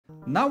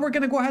Now we're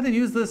gonna go ahead and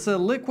use this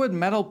liquid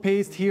metal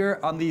paste here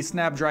on the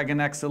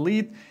Snapdragon X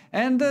Elite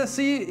and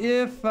see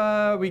if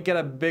we get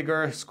a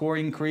bigger score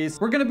increase.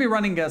 We're gonna be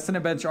running a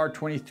Cinebench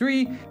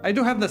R23. I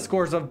do have the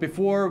scores of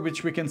before,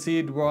 which we can see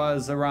it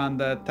was around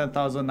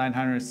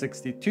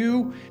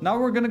 10,962. Now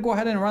we're gonna go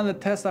ahead and run the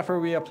test after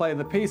we apply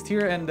the paste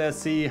here and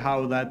see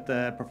how that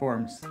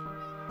performs.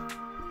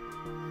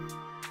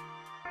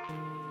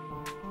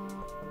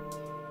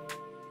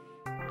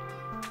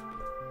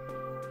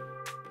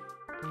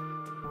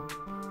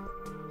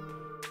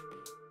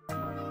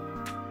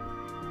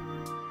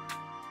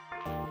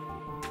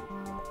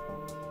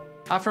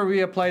 After we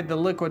applied the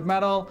liquid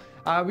metal,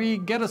 we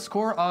get a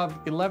score of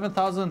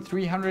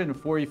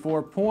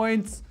 11,344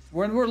 points.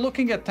 When we're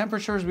looking at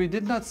temperatures, we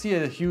did not see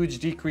a huge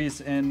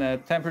decrease in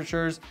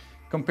temperatures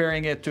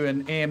comparing it to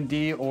an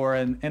AMD or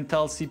an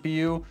Intel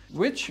CPU,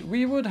 which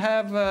we would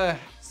have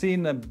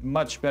seen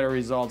much better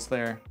results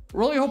there.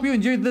 Really hope you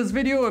enjoyed this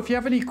video. If you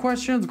have any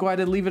questions, go ahead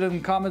and leave it in the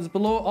comments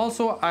below.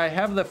 Also, I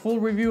have the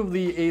full review of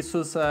the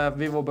ASUS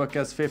Vivobook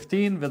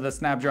S15 with the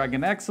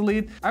Snapdragon X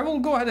Elite. I will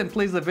go ahead and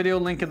place the video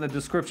link in the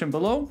description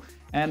below,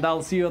 and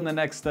I'll see you in the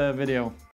next video.